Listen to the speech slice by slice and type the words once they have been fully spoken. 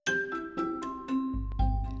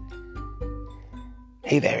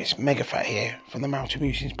Hey there, it's Megafat here from the Marital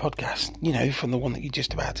Musings podcast, from the one that you're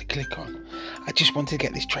just about to click on. I just wanted to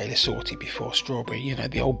get this trailer sorted before Strawberry,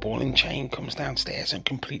 the old ball and chain, comes downstairs and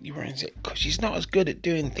completely ruins it, because she's not as good at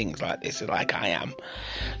doing things like this like I am.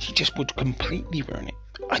 She just would completely ruin it.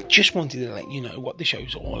 I just wanted to let you know what the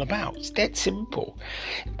show's all about. It's dead simple.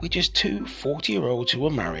 We're just two 40-year-olds who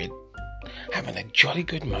are married, having a jolly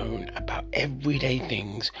good moan about everyday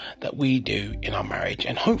things that we do in our marriage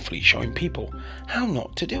and hopefully showing people how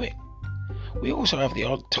not to do it. We also have the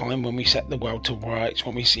odd time when we set the world to rights,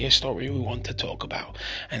 when we see a story we want to talk about,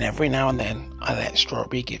 and every now and then I let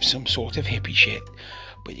Strawberry give some sort of hippie shit,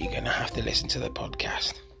 but you're going to have to listen to the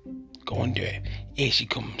podcast. Go on, do it. Here she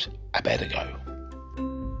comes. I better go.